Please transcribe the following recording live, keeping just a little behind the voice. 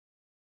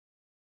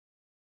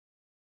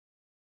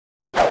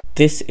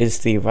This is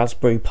the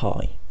Raspberry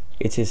Pi.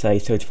 It is a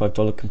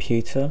 $35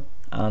 computer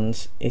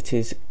and it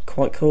is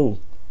quite cool.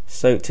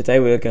 So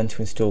today we are going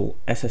to install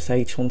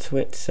SSH onto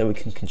it so we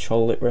can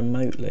control it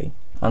remotely.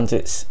 And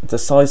it's the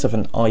size of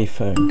an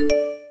iPhone.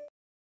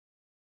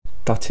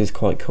 That is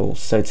quite cool.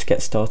 So to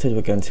get started,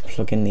 we're going to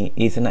plug in the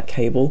Ethernet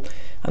cable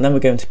and then we're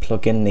going to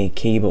plug in the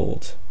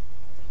keyboard.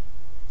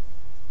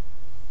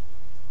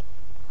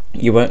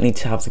 You won't need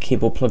to have the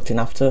keyboard plugged in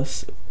after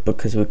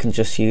because we can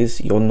just use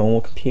your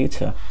normal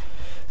computer.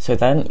 So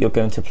then you're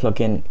going to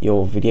plug in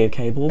your video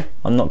cable.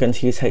 I'm not going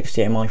to use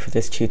HDMI for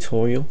this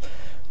tutorial,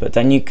 but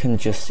then you can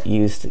just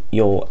use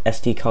your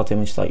SD card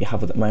image that you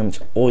have at the moment,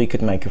 or you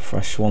could make a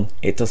fresh one.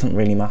 It doesn't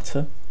really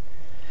matter.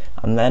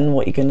 And then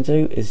what you're going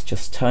to do is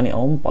just turn it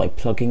on by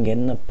plugging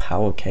in the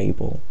power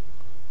cable.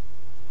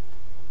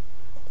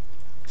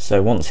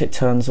 So once it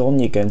turns on,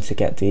 you're going to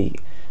get the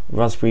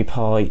Raspberry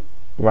Pi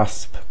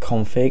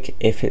raspi-config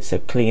if it's a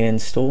clean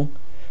install.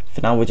 For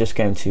now we're just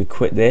going to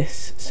quit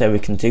this so we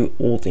can do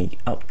all the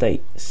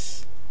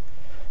updates.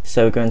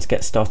 So we're going to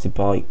get started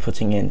by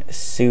putting in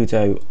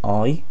sudo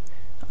I,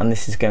 and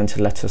this is going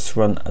to let us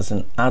run as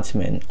an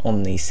admin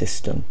on the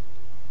system.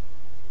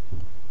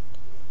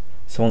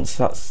 So once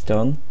that's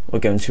done, we're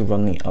going to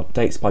run the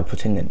updates by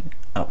putting in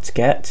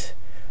apt-get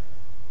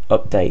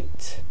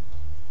update,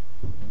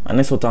 and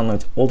this will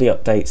download all the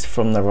updates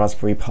from the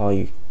Raspberry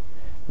Pi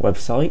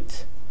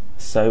website,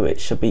 so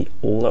it should be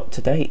all up to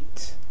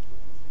date.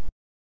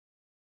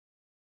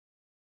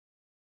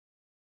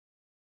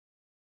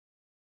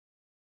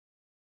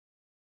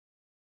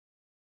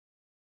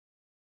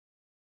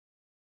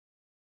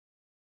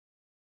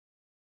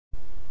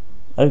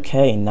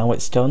 Okay, now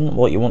it's done.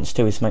 What you want to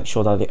do is make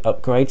sure that it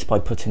upgrades by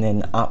putting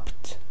in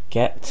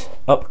apt-get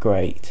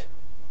upgrade.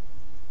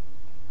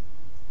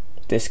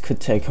 This could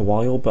take a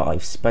while, but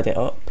I've sped it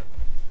up.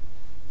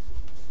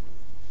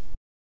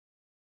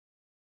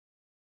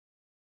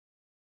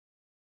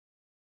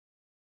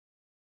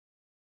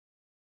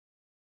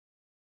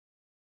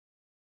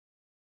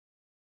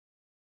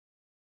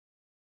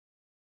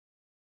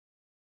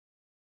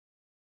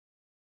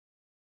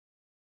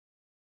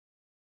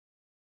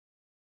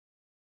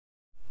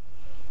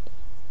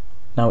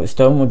 Now it's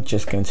done, we're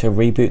just going to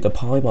reboot the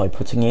Pi by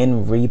putting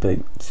in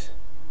reboot.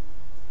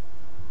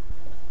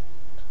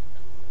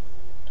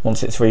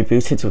 Once it's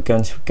rebooted, we're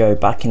going to go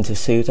back into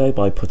sudo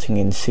by putting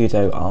in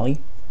sudo I,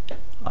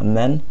 and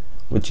then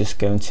we're just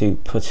going to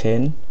put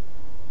in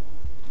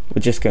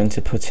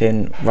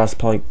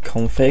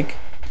raspi-config,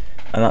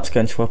 and that's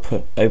going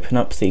to open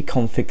up the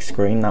config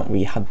screen that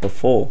we had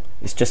before.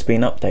 It's just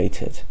been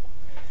updated.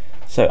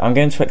 So I'm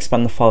going to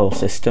expand the file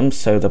system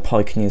so the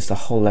Pi can use the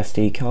whole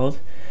SD card.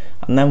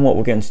 And then what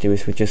we're going to do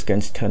is we're just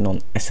going to turn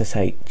on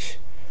SSH.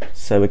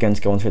 So we're going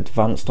to go on to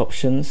advanced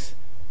options,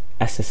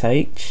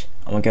 SSH,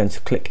 and we're going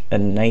to click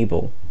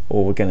enable,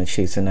 or we're going to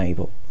choose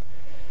enable.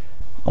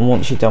 And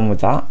once you're done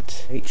with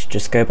that,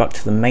 just go back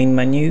to the main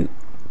menu,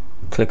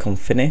 click on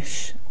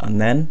finish, and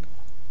then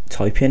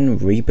type in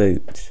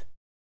reboot.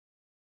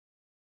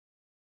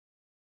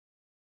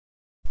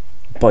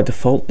 By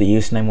default, the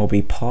username will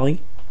be Pi,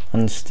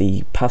 and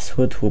the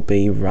password will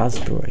be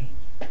Raspberry.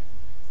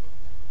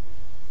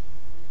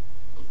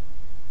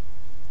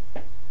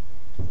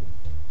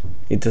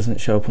 It doesn't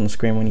show up on the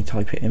screen when you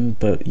type it in,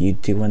 but you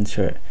do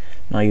enter it.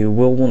 Now you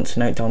will want to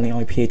note down the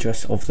IP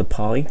address of the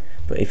Pi,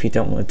 but if you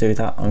don't want to do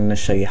that, I'm going to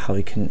show you how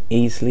you can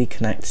easily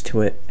connect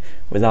to it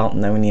without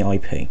knowing the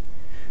IP.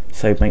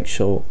 So make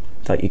sure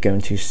that you go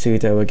into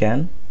sudo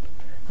again,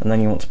 and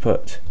then you want to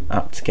put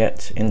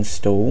apt-get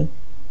install,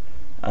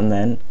 and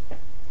then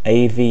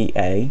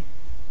avahi-daemon,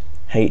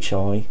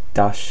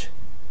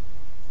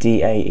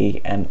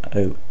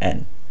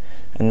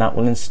 and that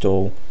will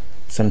install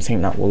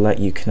something that will let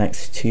you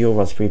connect to your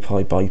Raspberry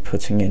Pi by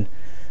putting in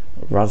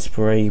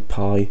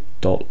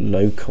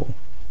raspi-pi.local.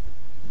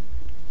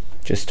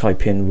 Just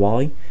type in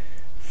Y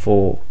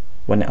for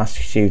when it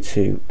asks you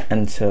to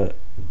enter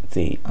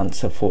the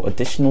answer for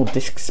additional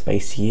disk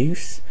space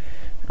use,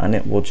 and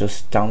it will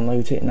just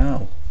download it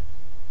now.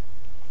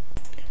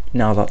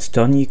 Now that's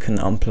done, you can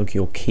unplug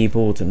your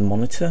keyboard and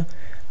monitor,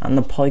 and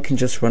the Pi can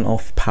just run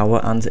off power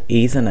and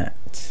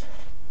Ethernet.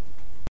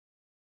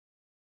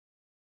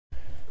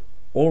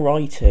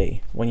 Alrighty,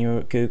 when you're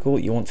at Google,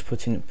 you want to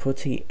put in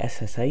Pi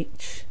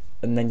SSH,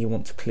 and then you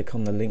want to click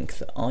on the link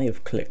that I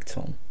have clicked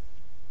on.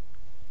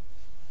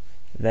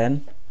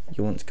 Then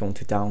you want to go on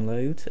to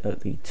download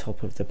at the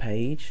top of the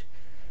page,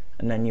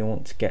 and then you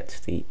want to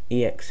get the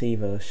exe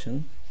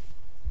version.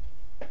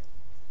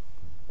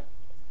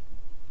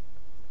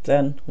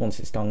 Then once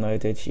it's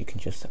downloaded, you can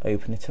just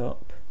open it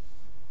up,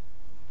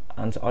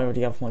 and I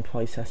already have my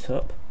Pi set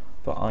up,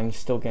 but I'm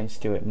still going to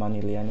do it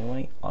manually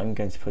anyway. I'm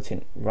going to put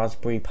in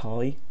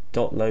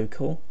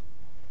raspi-pi.local.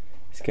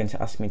 It's going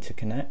to ask me to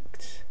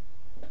connect,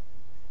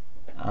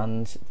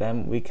 and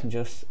then we can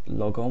just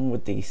log on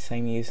with the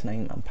same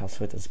username and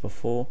password as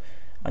before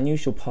and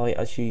use your Pi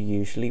as you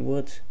usually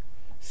would.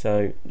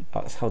 So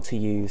that's how to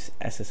use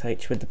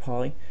SSH with the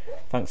Pi.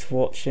 Thanks for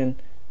watching.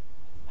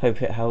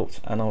 Hope it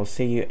helped, and I will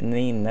see you in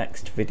the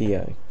next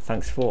video.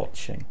 Thanks for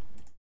watching.